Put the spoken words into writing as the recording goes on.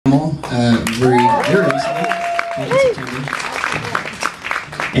very recently, in September.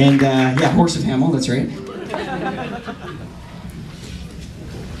 And yeah, House of Hamill, that's right.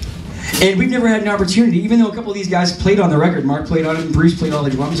 And we've never had an opportunity, even though a couple of these guys played on the record. Mark played on it, and Bruce played all the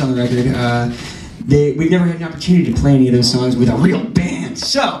drums on the record. We've never had an opportunity to play any of those songs with a real band.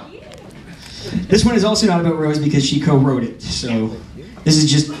 So, this one is also not about Rose because she co-wrote it. So, this is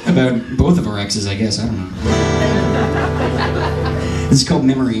just about both of our exes, I guess. I don't know. This is called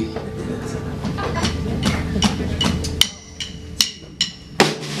Memory.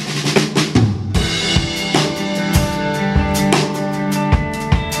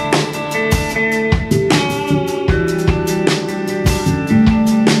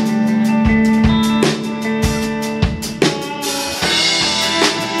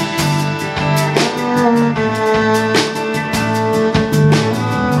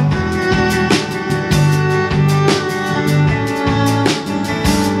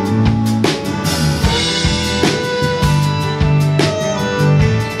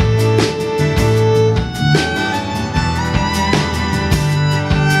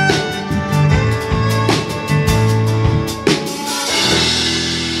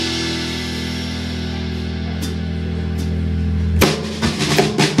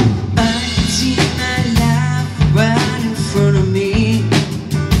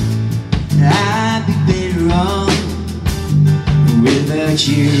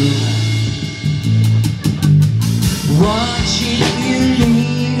 You watching you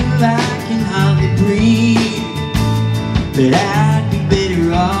leave, I can hardly breathe, but I'd be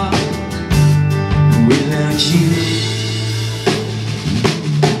better off without you.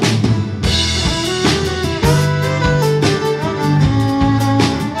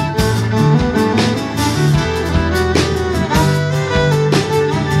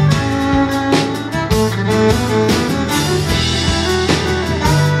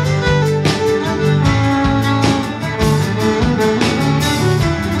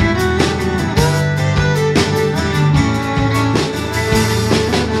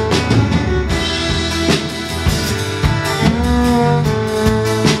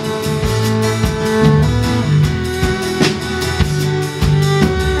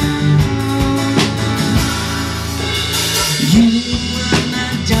 You were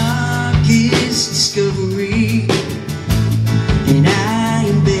my darkest discovery, and I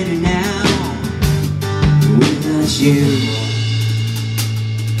am better now without you.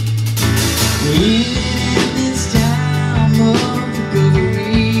 Even in this time of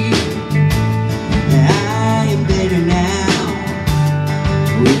recovery, I am better now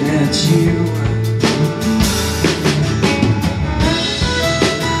without you.